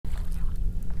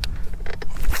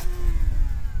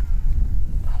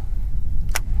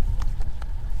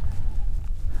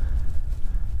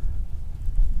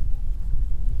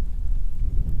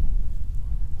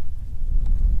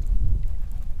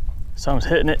Something's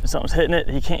hitting it, something's hitting it.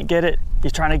 He can't get it.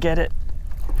 He's trying to get it.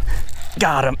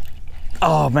 Got him.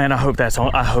 Oh man, I hope that's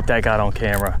on. I hope that got on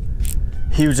camera.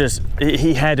 He was just,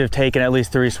 he had to have taken at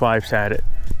least 3 swipes at it.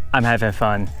 I'm having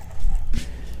fun.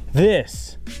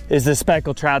 This is the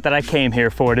speckled trout that I came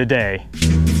here for today.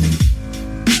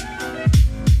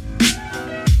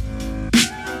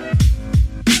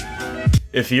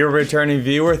 If you're a returning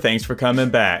viewer, thanks for coming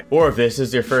back. Or if this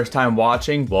is your first time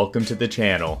watching, welcome to the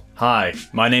channel. Hi,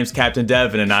 my name's Captain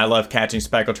Devin and I love catching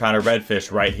speckled trout and redfish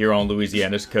right here on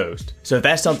Louisiana's coast. So if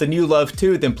that's something you love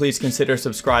too, then please consider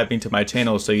subscribing to my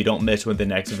channel so you don't miss when the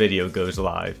next video goes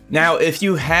live. Now, if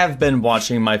you have been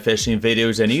watching my fishing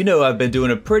videos, then you know I've been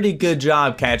doing a pretty good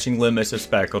job catching limits of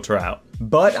speckled trout.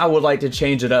 But I would like to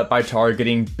change it up by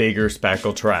targeting bigger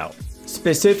speckled trout.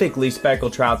 Specifically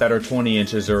speckled trout that are 20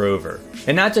 inches or over.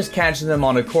 And not just catching them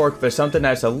on a cork, but something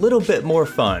that's a little bit more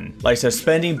fun, like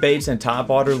suspending baits and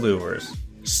topwater lures.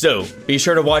 So, be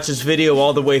sure to watch this video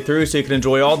all the way through so you can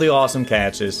enjoy all the awesome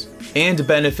catches, and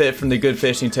benefit from the good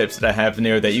fishing tips that I have in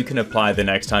there that you can apply the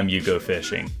next time you go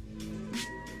fishing.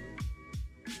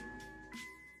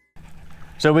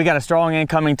 So we got a strong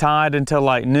incoming tide until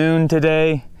like noon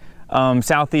today.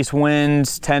 Southeast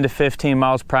winds 10 to 15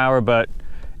 miles per hour, but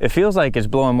it feels like it's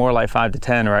blowing more like 5 to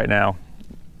 10 right now.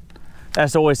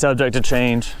 That's always subject to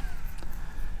change.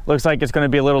 Looks like it's going to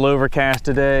be a little overcast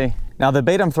today. Now the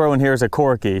bait I'm throwing here is a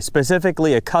corky,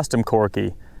 specifically a custom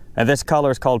corky, and this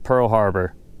color is called Pearl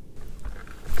Harbor.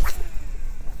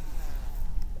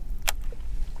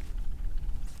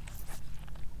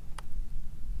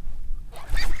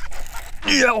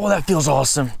 Yeah, oh, that feels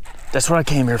awesome. That's what I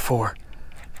came here for.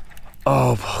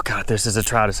 Oh God, this is a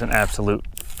trout. It's an absolute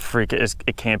freak.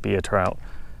 It can't be a trout.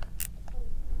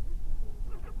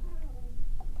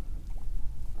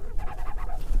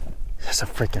 It's a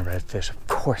freaking redfish. Of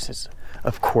course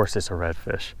it's a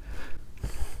redfish.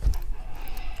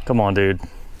 Come on, dude.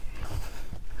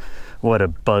 What a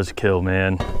buzzkill,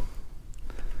 man.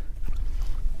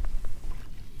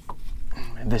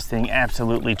 This thing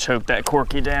absolutely choked that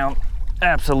corky down.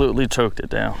 Absolutely choked it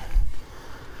down.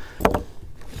 All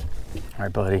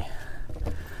right, buddy.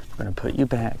 I'm gonna put you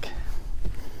back.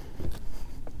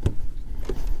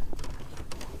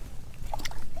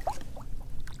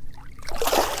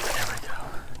 There we go.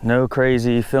 No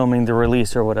crazy filming the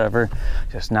release or whatever.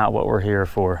 Just not what we're here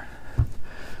for.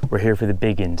 We're here for the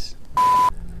biggins.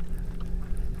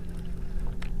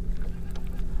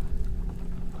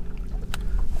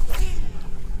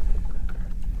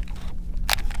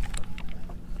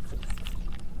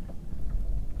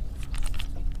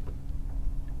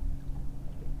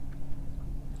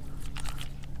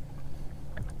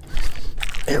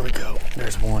 There we go,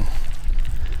 there's one.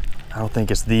 I don't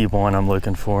think it's the one I'm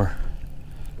looking for.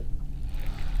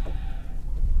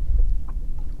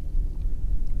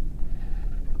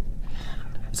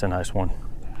 It's a nice one.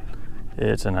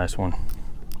 It's a nice one.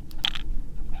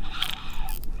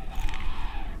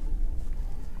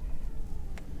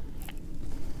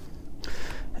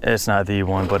 It's not the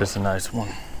one, but it's a nice one.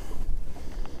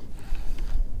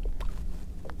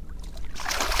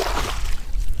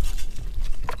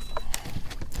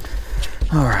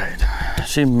 All right,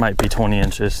 she might be 20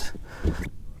 inches.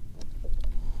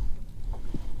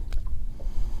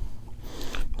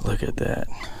 Look at that.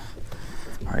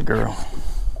 All right, girl.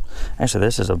 Actually,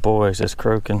 this is a boy, it's just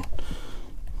croaking.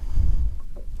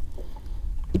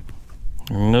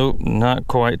 Nope, not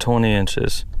quite 20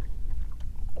 inches.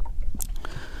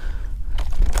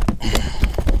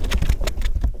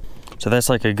 So that's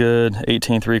like a good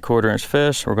 18 3/4 inch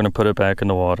fish. We're gonna put it back in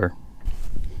the water.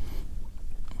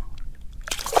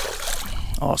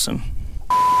 Awesome.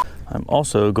 I'm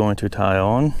also going to tie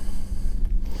on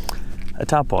a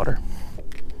topwater.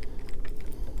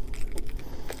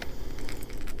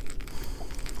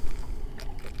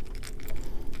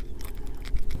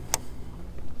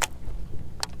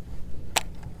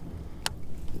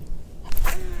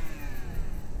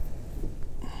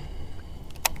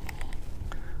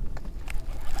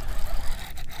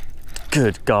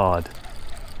 Good God.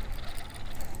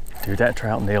 Dude, that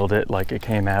trout nailed it like it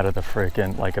came out of the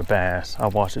frickin', like a bass. I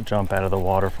watched it jump out of the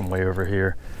water from way over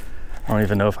here. I don't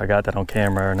even know if I got that on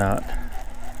camera or not.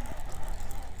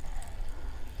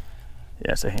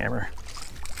 Yeah, it's a hammer.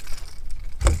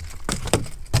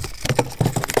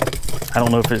 I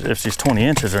don't know if she's 20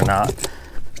 inches or not,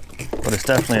 but it's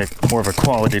definitely more of a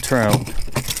quality trout.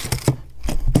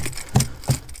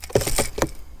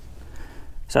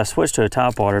 So I switched to a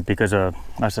topwater because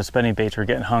my suspending baits were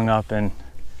getting hung up in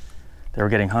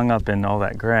all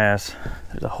that grass.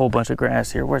 There's a whole bunch of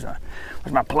grass here. Where's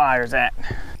my pliers at?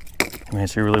 Man,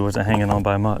 she really wasn't hanging on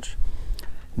by much.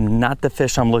 Not the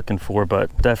fish I'm looking for,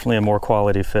 but definitely a more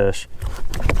quality fish.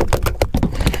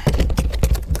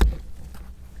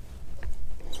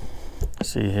 Let's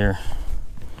see here.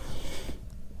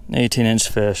 18-inch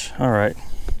fish. All right.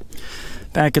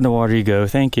 Back in the water you go.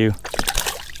 Thank you.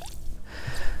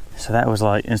 So that was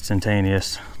like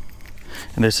instantaneous.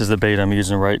 And this is the bait I'm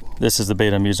using right. This is the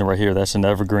bait I'm using right here. That's an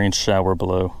evergreen shower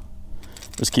blow.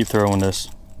 Let's keep throwing this.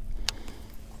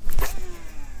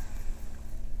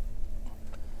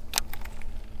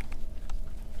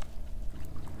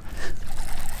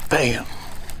 Bam.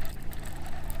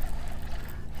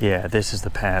 Yeah, this is the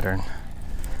pattern.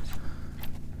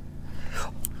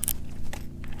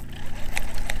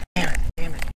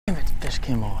 Damn it, fish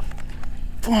came off.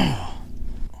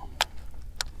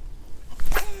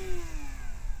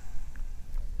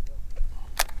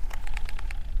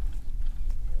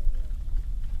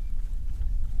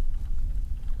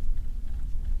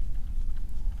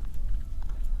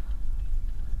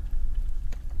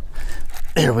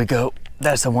 There we go.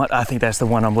 That's the one. I think that's the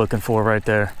one I'm looking for right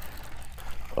there.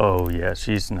 Oh yeah,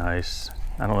 she's nice.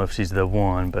 I don't know if she's the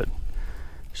one, but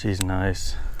she's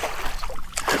nice.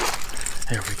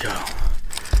 There we go.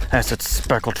 That's a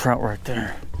speckled trout right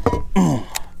there.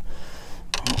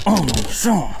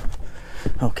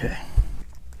 Okay.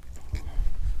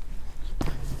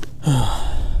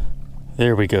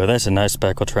 There we go. That's a nice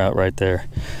speckled trout right there.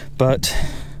 But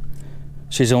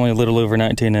she's only a little over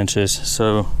 19 inches,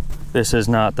 so this is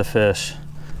not the fish.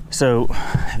 So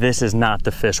this is not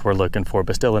the fish we're looking for,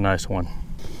 but still a nice one.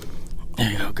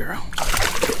 There you go, girl.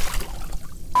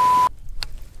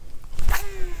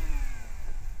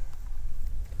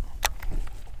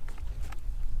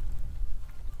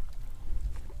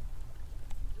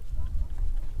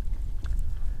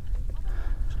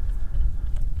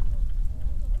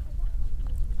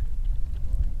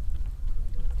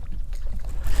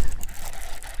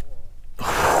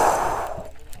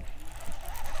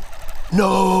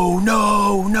 No,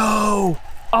 no, no.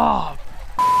 Oh.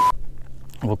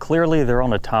 Well, clearly they're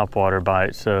on a topwater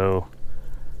bite, so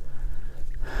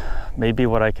maybe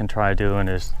what I can try doing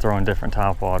is throwing different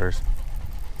topwaters,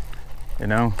 you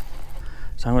know?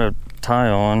 So I'm gonna tie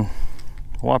on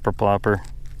whopper plopper.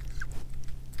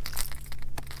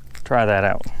 Try that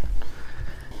out.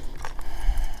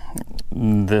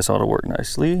 This ought to work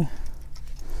nicely.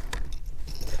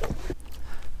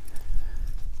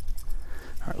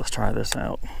 All right, let's try this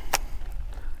out.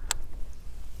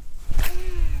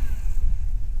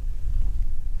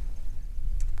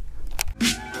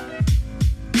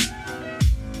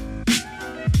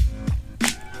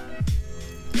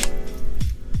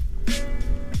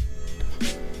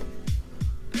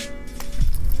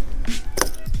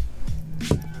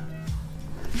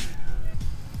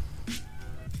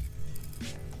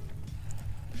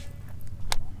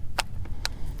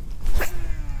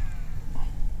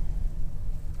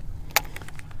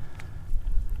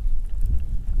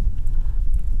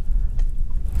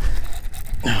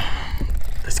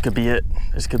 This could be it.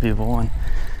 This could be one.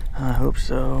 I hope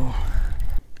so.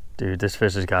 Dude, this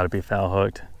fish has got to be foul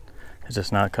hooked. It's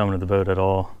just not coming to the boat at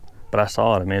all. But I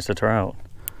saw it. I mean, it's a trout.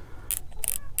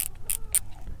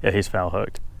 Yeah, he's foul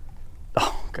hooked.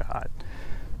 Oh, God.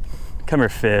 Come here,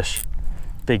 fish.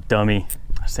 Big dummy.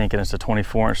 I was thinking it's a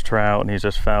 24-inch trout, and he's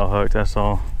just foul hooked. That's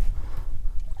all.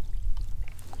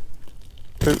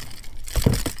 Boop.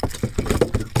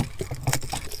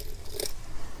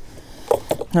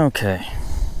 Okay.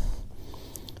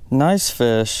 Nice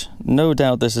fish. No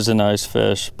doubt this is a nice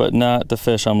fish, but not the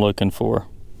fish I'm looking for.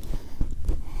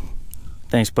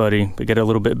 Thanks, buddy, but get a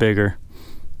little bit bigger.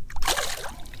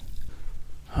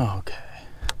 Okay.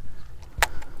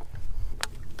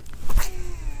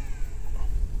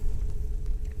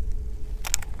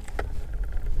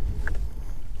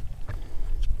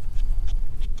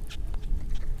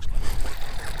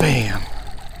 Bam.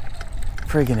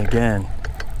 Friggin' again.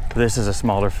 This is a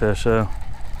smaller fish though.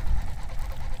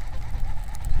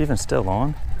 Even still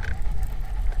on?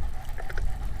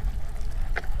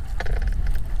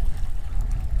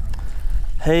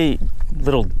 Hey,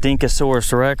 little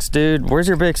Dinkosaurus Rex, dude. Where's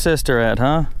your big sister at,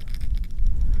 huh?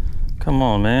 Come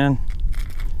on, man.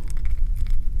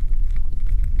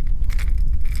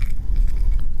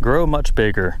 Grow much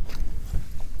bigger.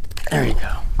 There you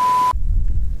go.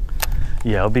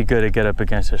 Yeah, it'll be good to get up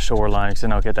against the shoreline, because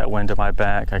then I'll get that wind to my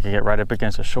back. I can get right up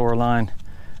against the shoreline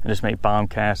and just make bomb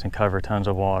casts and cover tons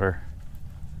of water.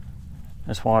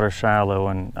 This water's shallow,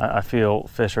 and I feel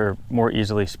fish are more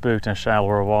easily spooked in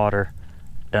shallower water.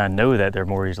 And I know that they're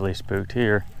more easily spooked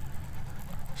here.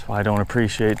 That's why I don't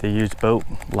appreciate the used boat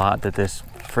lot that this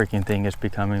freaking thing is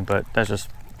becoming, but that's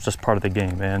just part of the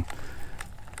game, man.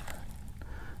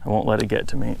 I won't let it get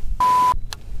to me.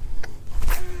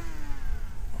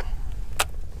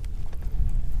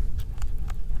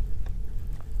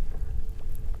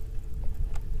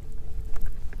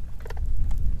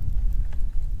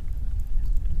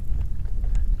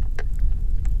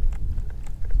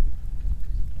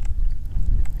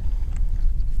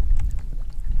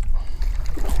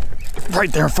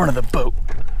 Right there in front of the boat.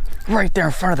 Right there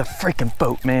in front of the freaking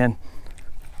boat, man.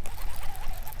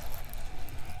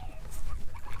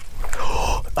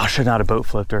 I should not have boat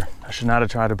flipped her. I should not have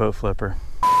tried to boat flip her.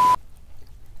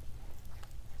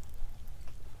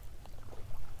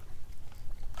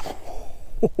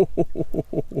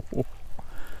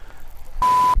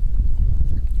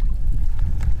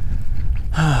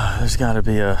 There's got to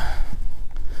be a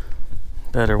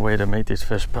better way to make these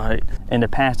fish bite. In the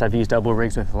past, I've used double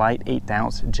rigs with light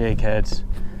 1/8 jig heads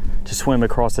to swim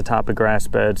across the top of grass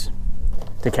beds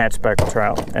to catch speckled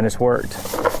trout, and it's worked.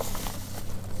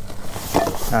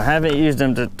 I haven't used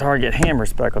them to target hammer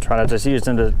speckled trout, I just used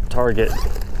them to target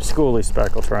schoolie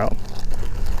speckled trout.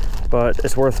 But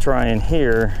it's worth trying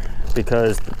here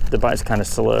because the bite's kind of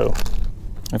slow.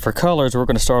 And for colors, we're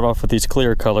going to start off with these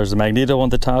clear colors, the Magneto on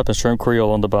the top and Shrimp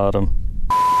Creole on the bottom.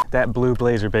 That blue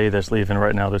blazer bait that's leaving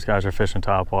right now, those guys are fishing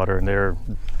topwater, and they're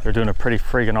doing a pretty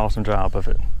freaking awesome job of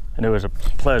it. And it was a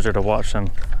pleasure to watch them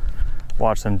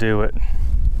do it.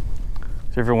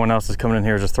 So everyone else is coming in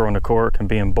here just throwing the cork and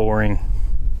being boring.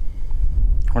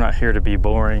 We're not here to be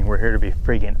boring, we're here to be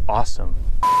freaking awesome.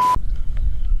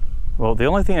 Well, the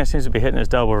only thing that seems to be hitting this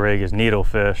double rig is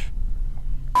needlefish.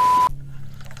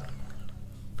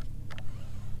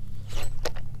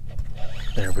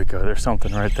 There we go, there's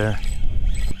something right there.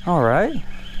 All right,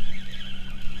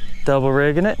 double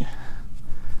rigging it.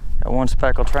 Got one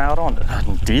speckled trout on it.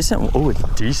 A decent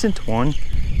one.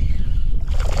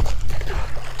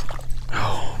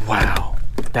 Oh, wow,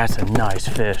 that's a nice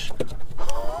fish.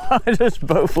 I just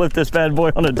boat flipped this bad boy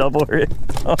on a double rig.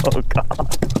 Oh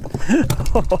God,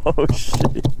 oh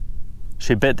shit.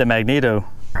 She bit the Magneto.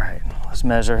 All right, let's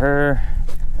measure her.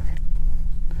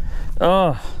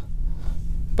 Oh,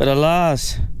 but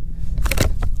alas.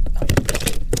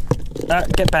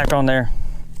 Get back on there.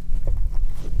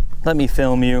 Let me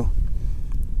film you.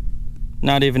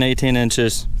 Not even 18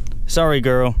 inches. Sorry,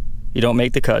 girl. You don't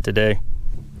make the cut today.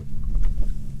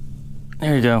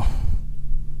 There you go.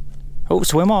 Oh,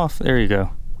 swim off. There you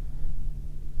go.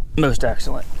 Most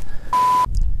excellent.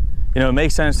 You know, it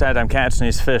makes sense that I'm catching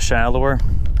these fish shallower.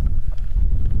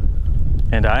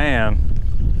 And I am.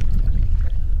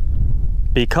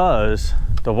 Because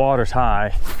the water's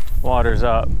high. Water's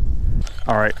up.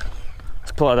 All right.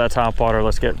 Let's pull out that top water.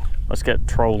 Let's get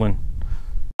trolling.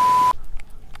 So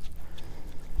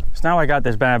now I got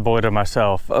this bad boy to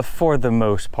myself for the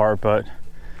most part, but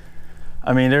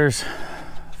I mean, there's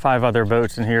 5 other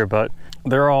boats in here, but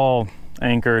they're all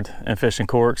anchored and fishing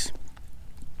corks,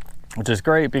 which is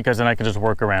great because then I can just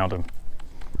work around them.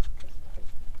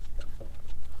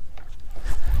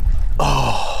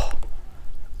 Oh,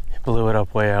 he blew it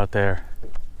up way out there.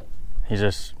 He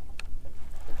just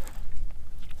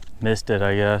missed it,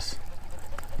 I guess.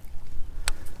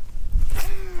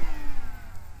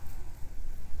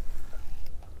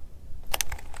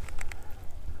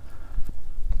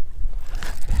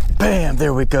 Bam,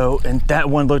 there we go. And that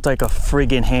one looked like a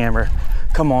friggin' hammer.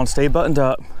 Come on, stay buttoned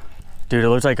up. Dude, it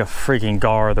looks like a freaking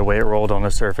gar the way it rolled on the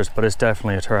surface, but it's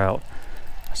definitely a trout.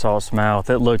 I saw its mouth,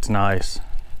 it looked nice.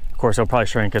 Of course, it'll probably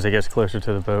shrink as it gets closer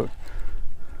to the boat.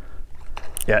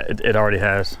 Yeah, it already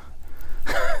has.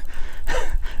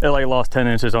 It like lost 10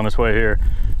 inches on its way here,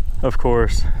 of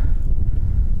course.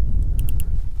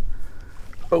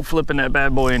 Oh, flipping that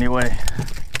bad boy anyway.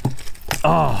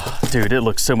 Oh, dude, it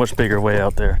looks so much bigger way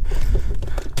out there.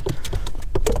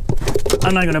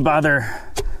 I'm not gonna bother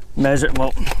measure,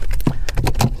 well,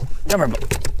 come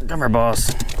here,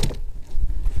 boss.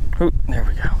 Ooh, there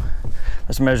we go.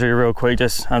 Let's measure you real quick,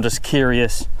 I'm just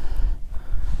curious.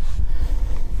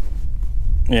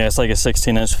 Yeah, it's like a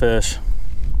 16-inch fish.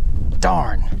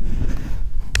 Darn.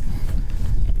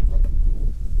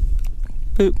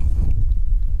 Boop.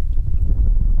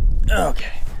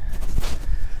 Okay.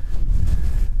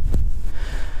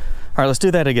 All right, let's do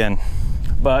that again.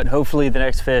 But hopefully the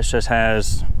next fish just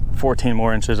has 14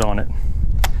 more inches on it.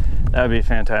 That would be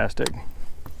fantastic.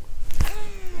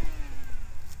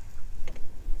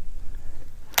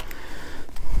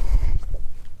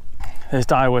 This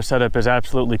Daiwa setup is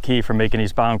absolutely key for making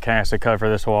these bomb casts that cover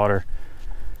this water.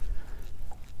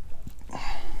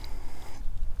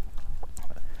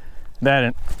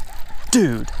 That,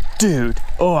 dude,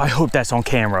 oh, I hope that's on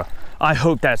camera. I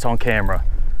hope that's on camera.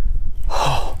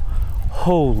 Oh,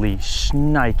 holy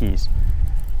shnikes.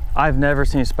 I've never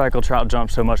seen speckled trout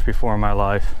jump so much before in my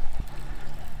life.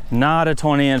 Not a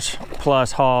 20-inch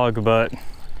plus hog, but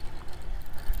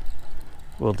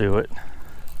we'll do it.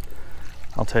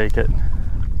 I'll take it.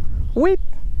 Weep.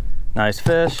 Nice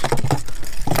fish.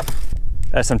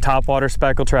 That's some topwater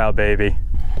speckled trout, baby.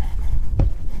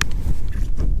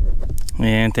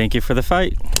 And thank you for the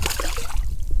fight.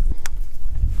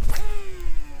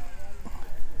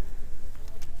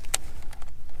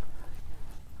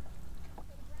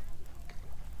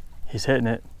 He's hitting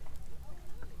it.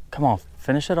 Come on,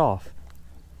 finish it off.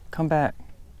 Come back.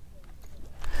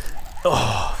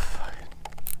 Oh, fuck.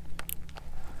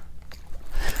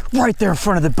 Right there in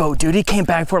front of the boat, dude. He came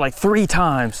back for like 3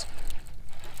 times.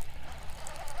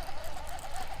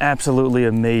 Absolutely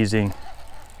amazing.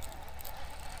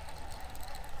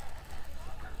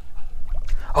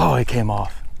 Oh, it came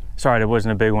off. Sorry, it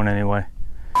wasn't a big one anyway.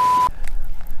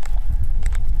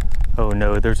 Oh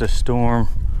no, there's a storm.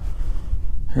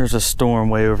 There's a storm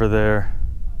way over there.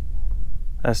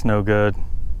 That's no good.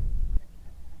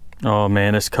 Oh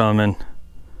man, it's coming.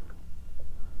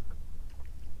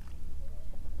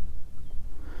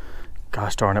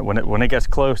 Gosh darn it, when it gets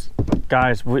close,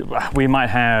 guys, we might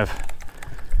have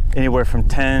anywhere from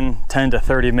 10 to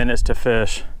 30 minutes to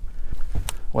fish.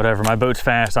 Whatever, my boat's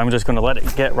fast. I'm just gonna let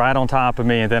it get right on top of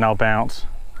me and then I'll bounce.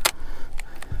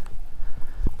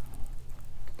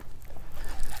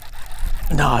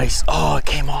 Nice, oh, it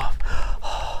came off.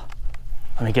 Oh.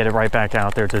 Let me get it right back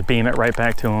out there, just beam it right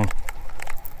back to him.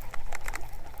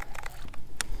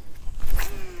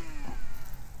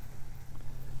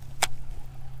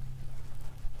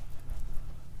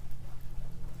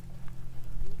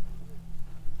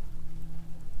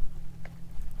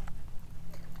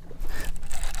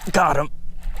 Got him.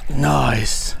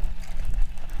 Nice.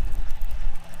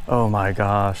 Oh my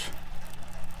gosh.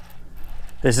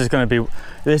 This is gonna be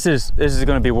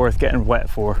worth getting wet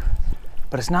for.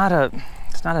 But it's not a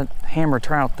hammer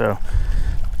trout though.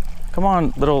 Come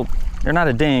on, little, you're not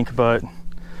a dink, but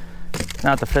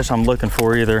not the fish I'm looking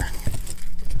for either.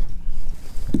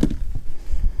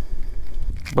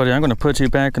 Buddy, I'm gonna put you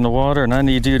back in the water and I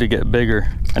need you to get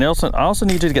bigger. And I also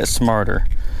need you to get smarter.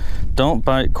 Don't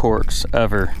bite corks,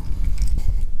 ever.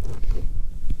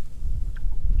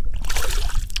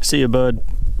 See you, bud.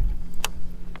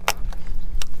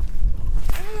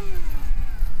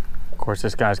 Of course,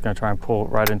 this guy's gonna try and pull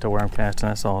right into where I'm casting.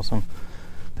 That's awesome.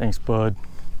 Thanks, bud.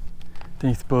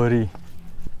 Thanks, buddy.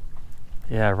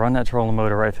 Yeah, run that trolling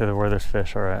motor right through where those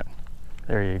fish are at.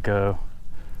 There you go.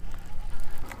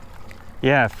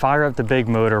 Yeah, fire up the big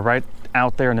motor right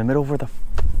out there in the middle where the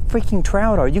freaking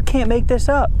trout are. You can't make this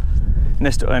up.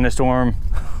 And the storm,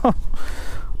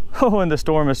 oh, and the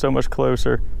storm is so much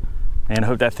closer. Man, I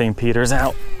hope that thing peters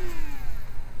out.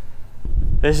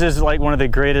 This is like one of the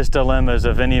greatest dilemmas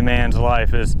of any man's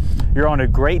life is you're on a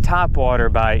great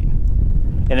topwater bite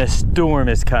and a storm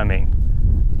is coming.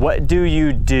 What do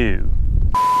you do?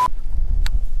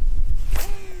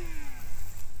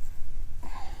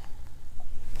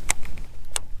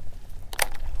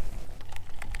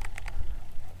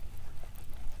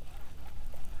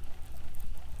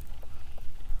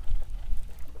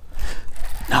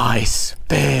 Nice,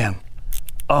 bam.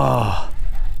 Oh.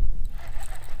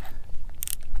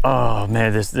 Oh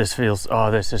man, this feels,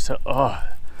 oh, this is so, oh,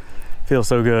 feels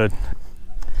so good.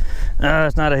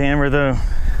 It's not a hammer though.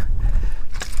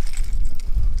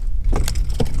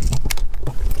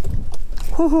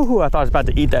 Whoo, I thought I was about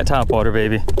to eat that topwater,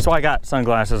 baby. So I got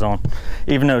sunglasses on,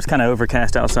 even though it's kind of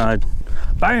overcast outside.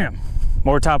 Bam,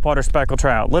 more topwater speckled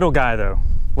trout. Little guy though,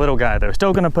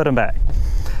 still gonna put him back.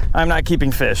 I'm not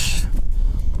keeping fish.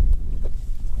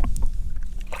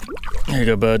 There you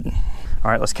go, bud.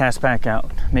 All right, let's cast back out.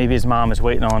 Maybe his mom is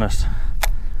waiting on us.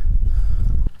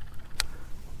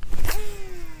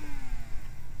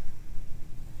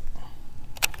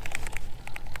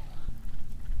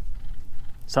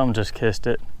 Something just kissed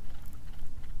it.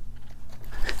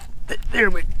 There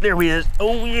he is.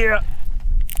 Oh yeah.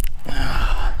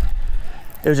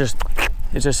 It's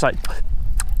just like,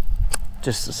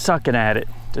 just sucking at it,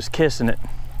 just kissing it.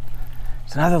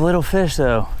 It's another little fish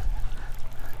though.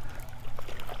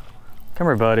 Come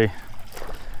here, buddy. I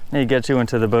need to get you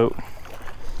into the boat.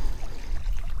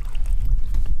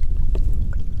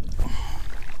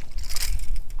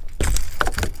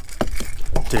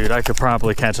 Dude, I could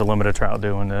probably catch a limited trout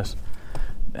doing this.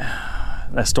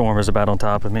 That storm is about on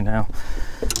top of me now.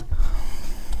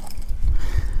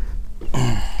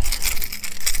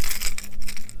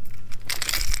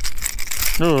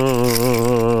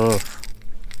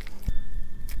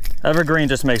 Evergreen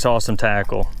just makes awesome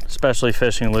tackle, especially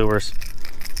fishing lures.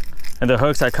 And the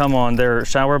hooks that come on their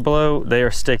shower blow, they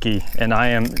are sticky, and I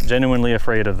am genuinely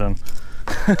afraid of them.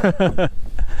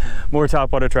 More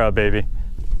topwater trout, baby.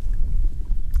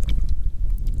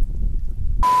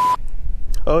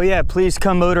 Oh yeah, please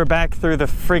come motor back through the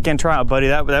freaking trout, buddy.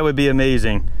 That would be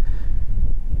amazing.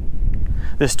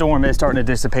 The storm is starting to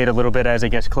dissipate a little bit as it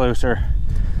gets closer,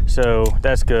 so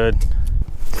that's good.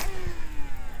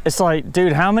 It's like,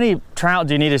 dude, how many trout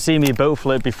do you need to see me boat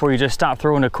flip before you just stop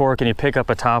throwing a cork and you pick up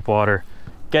a topwater?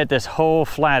 Get this whole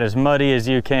flat as muddy as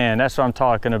you can. That's what I'm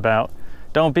talking about.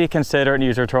 Don't be considerate and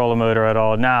use your trolling motor at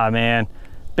all. Nah, man.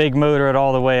 Big motor it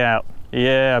all the way out.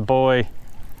 Yeah, boy.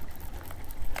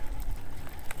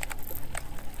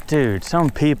 Dude, some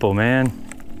people, man.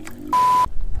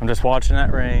 I'm just watching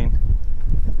that rain.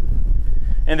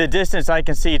 In the distance, I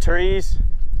can see trees,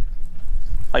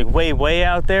 like way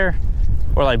out there,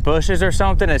 or like bushes or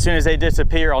something. As soon as they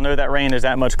disappear, I'll know that rain is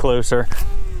that much closer.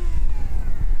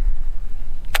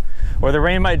 Or the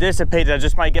rain might dissipate, I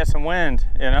just might get some wind.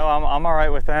 You know, I'm all right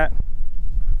with that.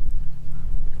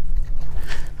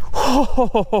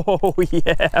 Oh,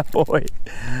 yeah, boy.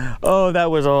 Oh,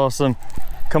 that was awesome.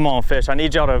 Come on, fish. I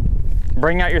need y'all to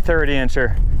bring out your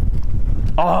 30-incher.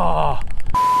 Oh.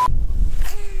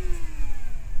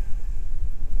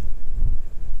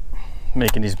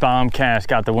 Making these bomb casts,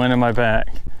 got the wind in my back.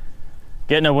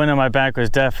 Getting the wind in my back was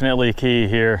definitely key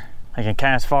here. I can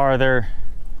cast farther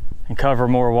and cover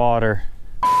more water.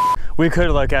 We could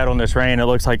look out on this rain. It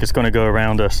looks like it's going to go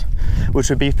around us, which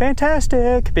would be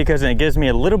fantastic because it gives me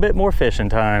a little bit more fishing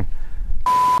time.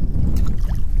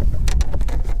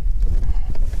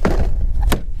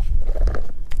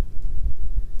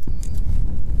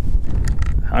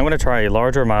 I'm going to try a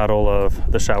larger model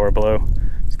of the shower blow.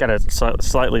 It's got a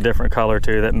slightly different color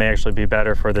too that may actually be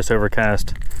better for this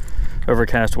overcast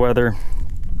weather.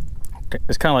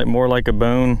 It's kind of like more like a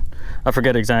bone. I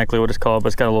forget exactly what it's called, but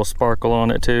it's got a little sparkle on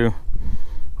it too.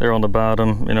 There on the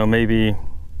bottom, you know, maybe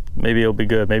it'll be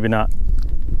good, maybe not.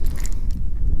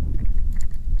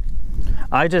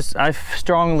 I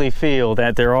strongly feel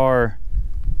that there are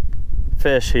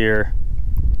fish here.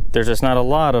 There's just not a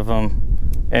lot of them,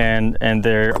 and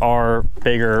there are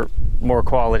bigger, more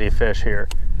quality fish here.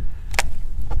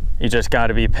 You just got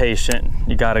to be patient.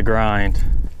 You got to grind.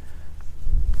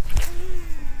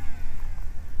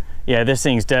 Yeah, this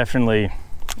thing's definitely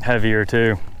heavier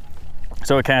too,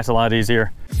 so it casts a lot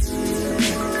easier.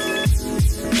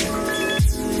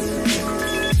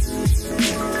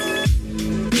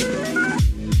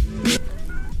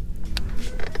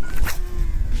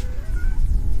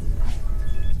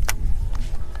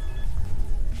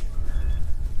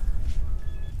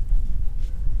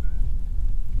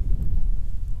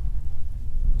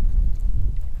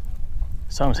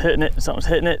 Something's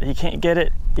hitting it, he can't get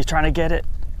it, he's trying to get it.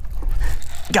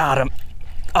 Got him.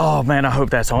 Oh man, I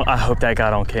hope that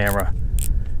got on camera.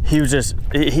 He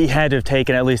had to have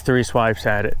taken at least 3 swipes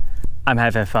at it. I'm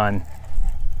having fun,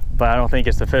 but I don't think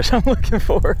it's the fish I'm looking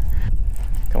for.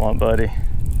 Come on, buddy.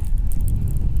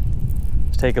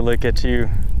 Let's take a look at you.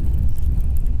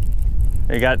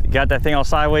 You got that thing all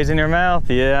sideways in your mouth?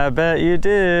 Yeah, I bet you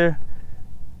do.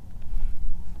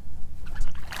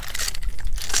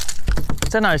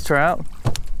 It's a nice trout.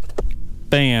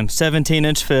 Bam,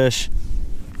 17-inch fish.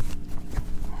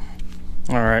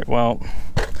 All right, well,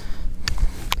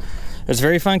 it's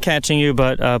very fun catching you,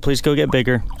 but please go get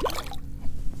bigger.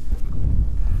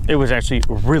 It was actually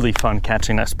really fun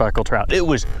catching that speckled trout. It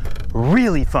was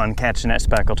really fun catching that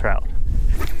speckled trout.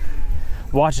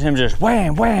 Watching him just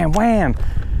wham, wham, wham.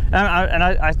 And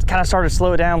I kind of started to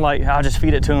slow it down, like, I'll just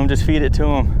feed it to him, just feed it to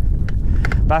him.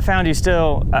 But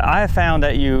I have found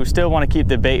that you still want to keep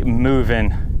the bait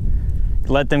moving.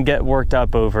 Let them get worked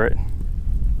up over it.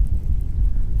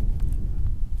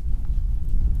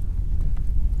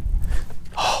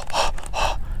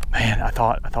 Man, I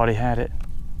thought he had it.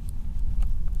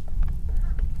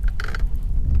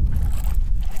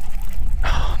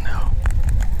 Oh no.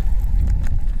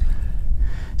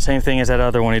 Same thing as that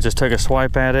other one. He just took a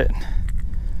swipe at it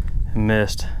and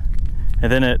missed.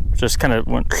 And then it just kind of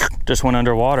went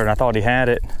underwater, and I thought he had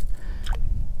it.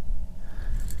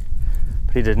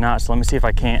 But he did not, so let me see if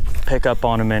I can't pick up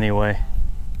on him anyway.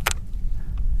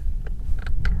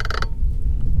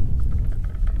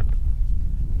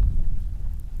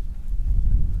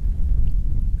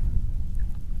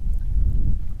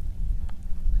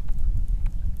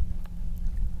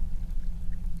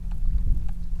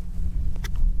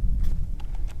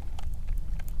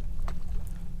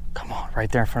 Come on, right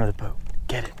there in front of the boat.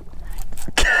 Get it.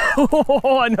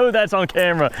 Oh, I know that's on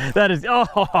camera. That is,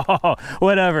 oh,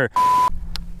 whatever.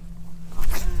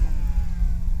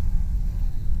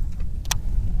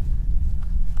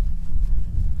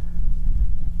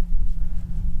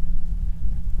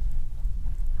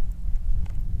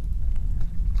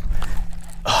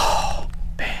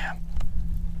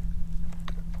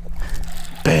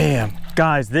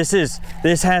 Guys, this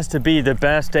has to be the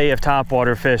best day of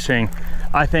topwater fishing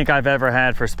I think I've ever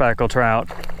had for speckled trout.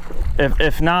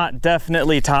 If not,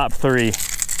 definitely top 3.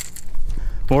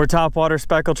 More topwater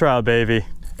speckled trout, baby.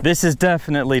 This is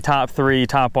definitely top 3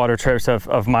 topwater trips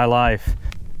of my life.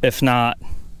 If not,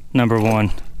 number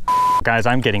 1. Guys,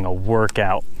 I'm getting a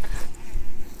workout.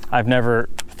 I've never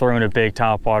thrown a big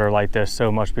topwater like this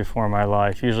so much before in my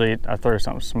life. Usually I throw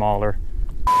something smaller.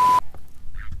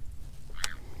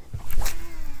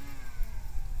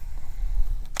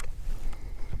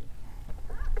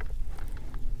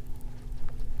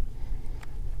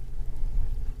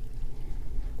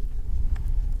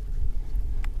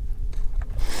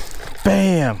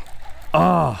 Bam!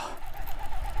 Oh.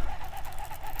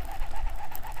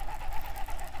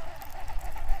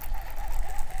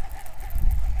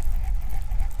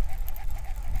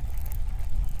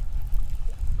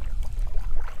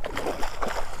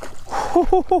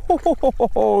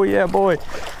 Oh yeah, boy.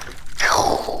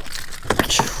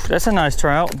 That's a nice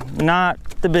trout. Not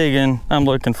the big one I'm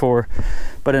looking for,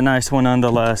 but a nice one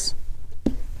nonetheless.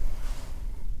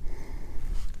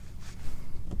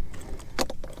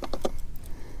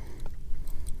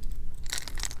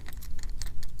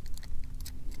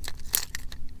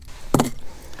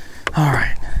 All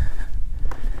right.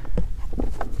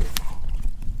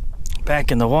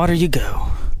 Back in the water you go.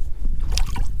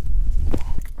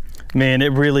 Man,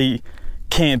 it really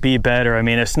can't be better. I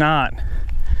mean, it's not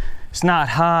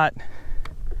hot.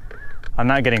 I'm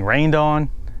not getting rained on.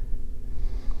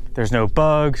 There's no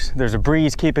bugs. There's a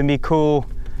breeze keeping me cool.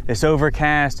 It's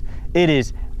overcast. It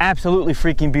is absolutely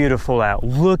freaking beautiful out.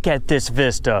 Look at this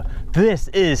vista. This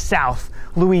is South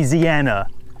Louisiana.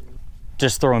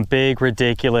 Just throwing big,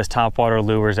 ridiculous topwater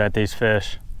lures at these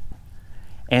fish.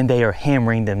 And they are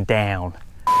hammering them down.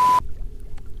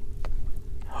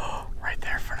 Right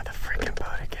there in front of the freaking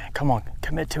boat again. Come on,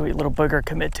 commit to it, little booger,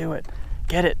 commit to it.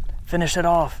 Get it, finish it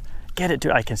off. Get it,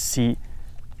 dude. I can see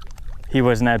he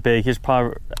wasn't that big. He was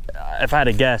probably, if I had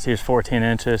to guess, he was 14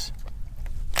 inches.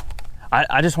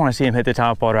 I just want to see him hit the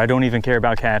topwater. I don't even care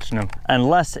about catching him,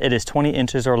 unless it is 20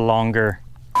 inches or longer.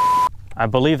 I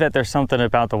believe that there's something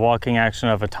about the walking action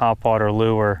of a topwater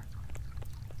lure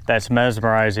that's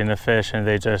mesmerizing the fish, and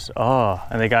they just,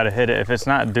 and they got to hit it. If it's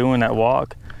not doing that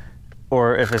walk,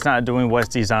 or if it's not doing what's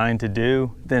designed to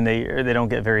do, then they don't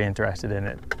get very interested in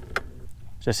it.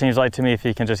 Just seems like to me, if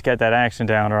you can just get that action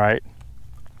down right,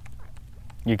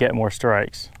 you get more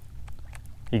strikes,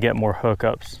 you get more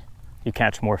hookups, you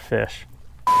catch more fish.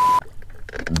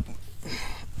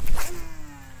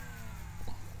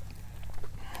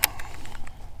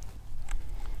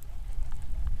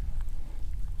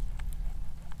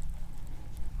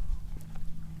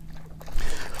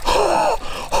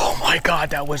 Oh my God,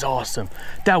 that was awesome.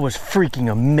 That was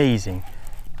freaking amazing.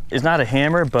 It's not a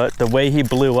hammer, but the way he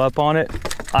blew up on it,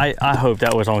 I hope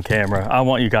that was on camera. I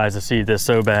want you guys to see this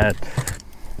so bad.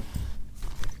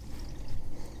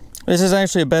 This is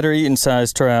actually a better eating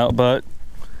size trout, but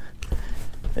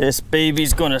this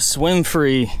baby's gonna swim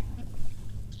free.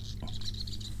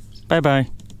 Bye-bye.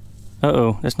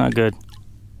 Uh-oh, that's not good.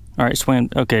 All right, swim,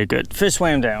 okay, good. Fish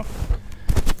swam down.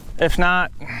 If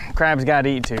not, crab's gotta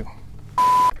eat too.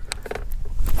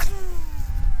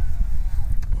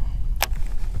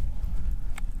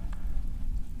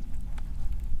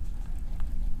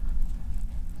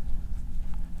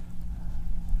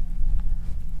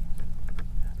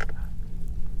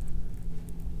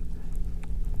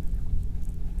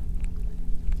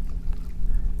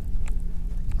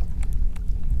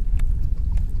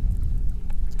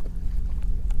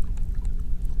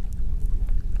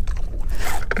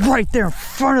 Right there in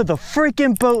front of the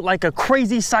freaking boat like a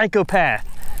crazy psychopath.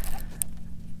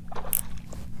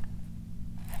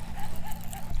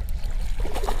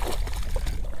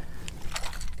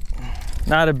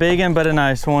 Not a big one, but a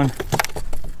nice one.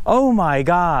 Oh my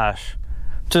gosh.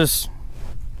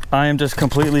 I am just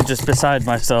completely beside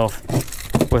myself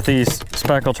with these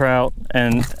speckled trout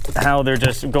and how they're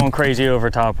just going crazy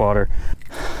over topwater.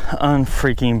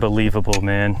 Unfreaking believable,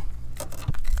 man.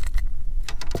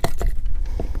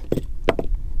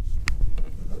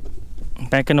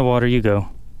 Back in the water you go.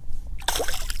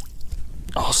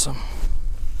 Awesome.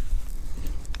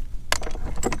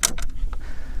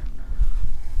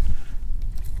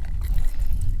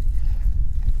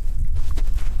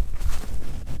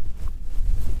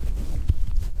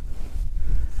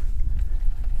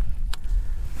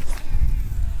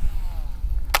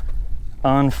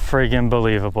 Unfriggin'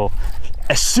 believable.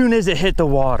 As soon as it hit the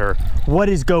water, what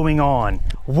is going on?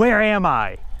 Where am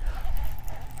I?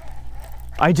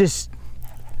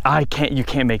 You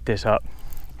can't make this up.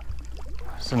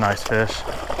 It's a nice fish.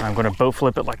 I'm gonna boat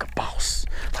flip it like a boss,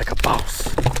 like a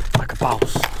boss, like a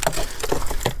boss.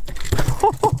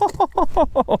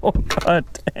 Oh, God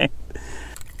dang.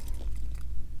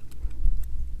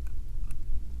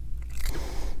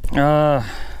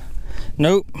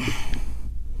 Nope.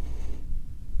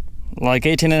 Like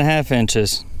 18.5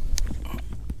 inches.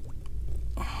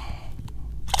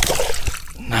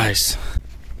 Nice.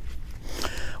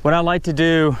 What I like to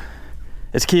do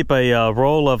is keep a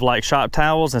roll of like shop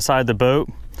towels inside the boat.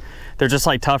 They're just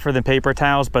like tougher than paper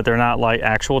towels, but they're not like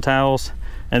actual towels.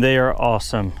 And they are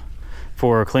awesome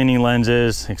for cleaning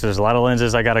lenses, because there's a lot of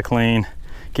lenses I gotta clean,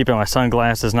 keeping my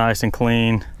sunglasses nice and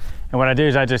clean. And what I do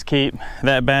is I just keep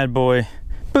that bad boy,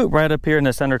 boop, right up here in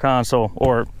the center console,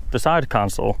 or the side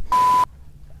console.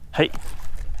 Hey,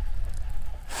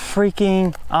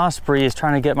 freaking osprey is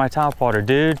trying to get my topwater,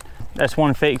 dude. That's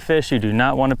one fake fish you do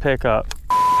not want to pick up.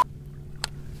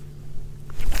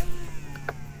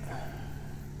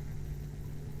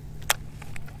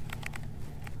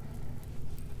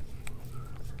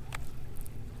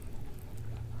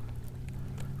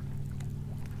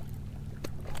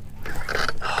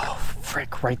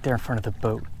 Frick, right there in front of the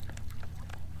boat.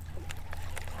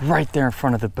 Right there in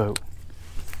front of the boat.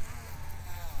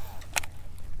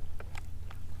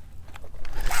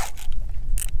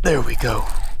 There we go.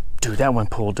 Dude, that one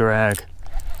pulled drag.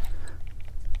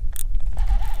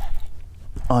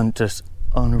 Just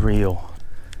unreal.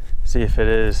 See if it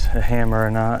is a hammer or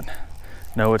not.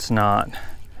 No, it's not.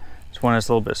 It's one that's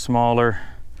a little bit smaller.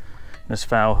 It's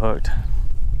foul hooked.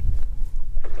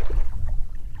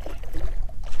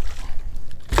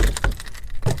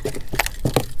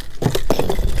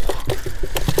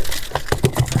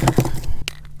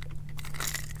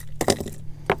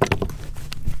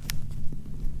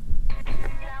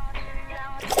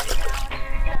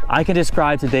 I can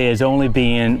describe today as only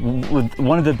being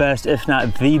one of the best, if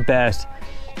not the best,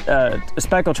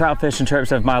 speckled trout fishing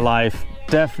trips of my life.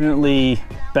 Definitely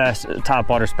best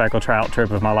topwater speckled trout trip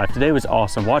of my life. Today was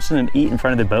awesome. Watching them eat in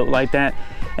front of the boat like that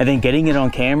and then getting it on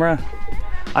camera.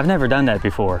 I've never done that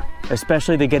before,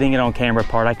 especially the getting it on camera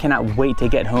part. I cannot wait to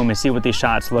get home and see what these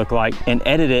shots look like and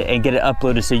edit it and get it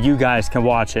uploaded so you guys can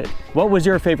watch it. What was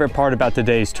your favorite part about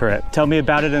today's trip? Tell me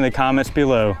about it in the comments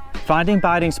below. Finding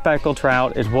biting speckled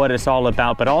trout is what it's all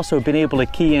about, but also being able to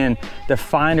key in the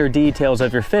finer details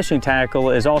of your fishing tackle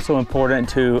is also important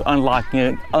to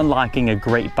unlocking a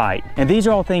great bite. And these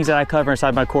are all things that I cover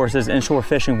inside my courses, Inshore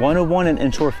Fishing 101 and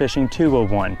Inshore Fishing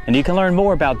 201. And you can learn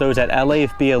more about those at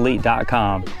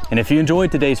lafbelite.com. And if you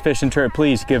enjoyed today's fishing trip,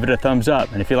 please give it a thumbs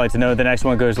up. And if you'd like to know when the next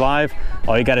one goes live,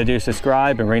 all you gotta do is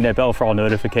subscribe and ring that bell for all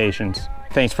notifications.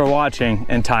 Thanks for watching,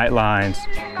 and tight lines.